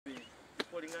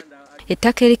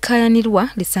Ettaka erikaayanirwa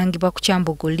lisangibwa ku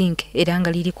Kyambogo Link era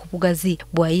nga liri ku bugazi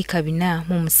bwa yiika 4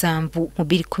 mu 7 mu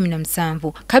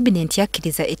 2017. Kabinenti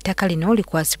yakkiriza ettaka lino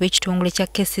likwasibwa ekitongole kya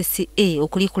KCCA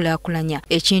okulikulaakulanya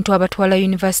ekintu Abatwala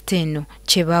yunivasite eno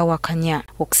kye baawakanya.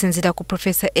 Okusinziira ku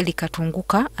Profesa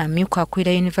Katunguka amyuka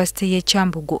akulira yunivasite y'e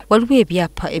Kyambogo, waliwo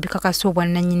ebyaapa ebikakasa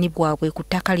obwananyini bwabwe ku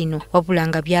ttaka lino wabula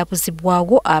nga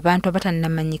byabuzibwaawo abantu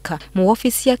abatanamanyika. Mu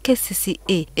woofiisi ya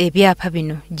KCCA ebyaapa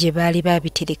bino gy'ebaali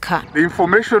babitereka. The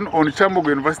information on Kyambogo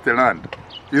University land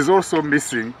is also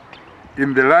missing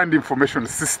in the land information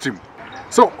system.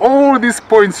 So all this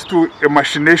points to a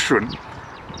machination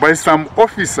by some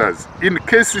officers in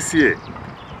KCCA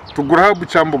to grab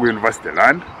Kyambogo University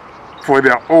land for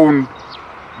their own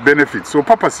benefits or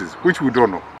purposes, which we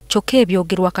don't know. Kyokka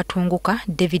ebyogerwa Katunguka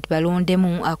David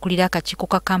Balondemu akulira akakiiko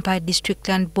ka Kampala District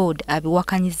Land Board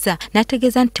abiwakanyizza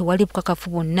n'ategeeza nti tewali bukakafu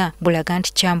bwonna bulaga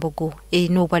nti Kyambogo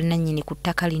erina obwannannyini ku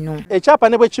ttaka lino. Ekyapa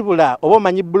ne bwe kibula oba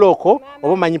omanyi buloko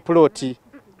oba omanyi puloti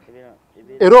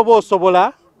era oba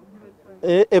osobola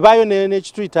ebaayo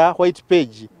n'ekituyita white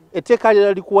page etteeka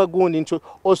lira likuwa gundi nti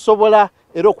osobola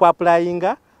era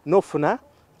okwapulayinga n'ofuna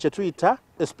kye tuyita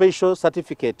a special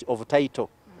certificate of title.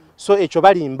 So ekyo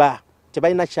balimba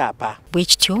tebalina kyapa. Bwe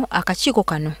kityo akakiiko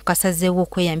kano kasazeewo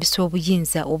okweyambisa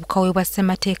obuyinza obukaweebwa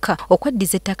ssemateeka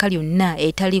okwaddiza ettaka lyonna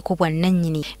etaliiko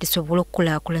bwannannyini lisobole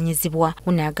okukulaakulanyizibwa.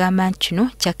 Ono agamba nti kino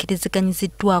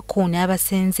kyakkiriziganyiziddwako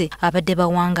n'abasenze abadde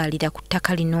bawangaalira ku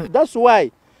ttaka lino. That's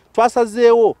why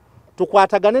twasazeewo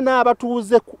tukwatagane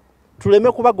n'abatuuze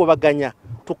tuleme kubagobaganya,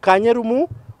 tukkaanye lumu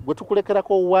gwe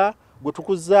tukulekerako wa gwe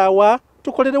tukuzaawa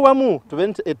tukolere wamu tube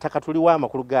nti ettaka tuliwa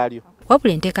amakulu gaalyo.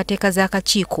 Wabula enteekateeka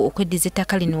z'akakiiko okweddiza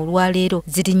ettaka lino olwaleero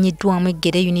zirinnyiddwamu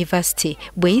eggere yunivasite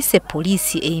bw'eyise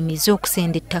poliisi eyimize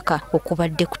okusenda ettaka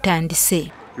okubadde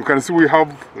kutandise. You can see we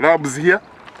have labs here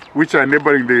which are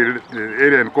neighboring the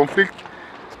area in conflict,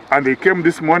 and they came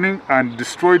this morning and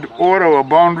destroyed all our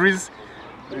boundaries,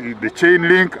 the chain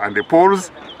link and the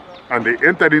poles, and they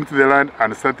entered into the land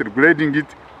and started grading it,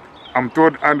 I'm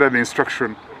told, under the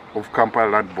instruction of Kampala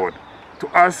Land Board. To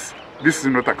us, this is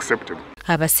not acceptable.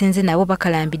 Abasenze nabo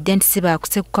bakalambidde nti si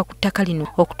baakusekuka ku ttaka lino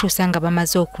okutuusa nga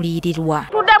bamaze okuliyirirwa.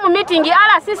 Tudde mu meeting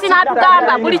RCC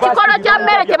n'atugamba buli kikolo kya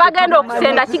mmere kye bagenda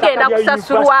okusenda kigenda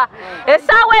kusasulwa.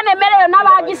 Essaawa eno emmere yonna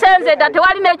baagisenze dda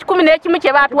tewali n'ekikumi n'ekimu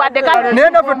kye baatuwadde. Naye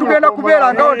naffe tugenda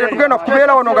kubeera ngawo tetugenda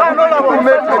kubeera wano nga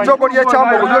tukume ejjogo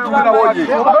ly'ekyambogo lyo tukuboye.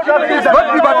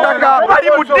 Bali battaka bali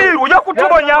mu ddiiru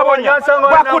y'okutubonyaabonya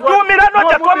bakutuumira no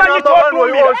tetwamanyi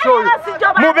ky'otuumira.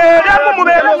 Mubeeremu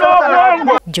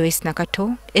n'obwongo. Joyce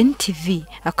Nakato, NTV,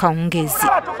 Akawungeezi.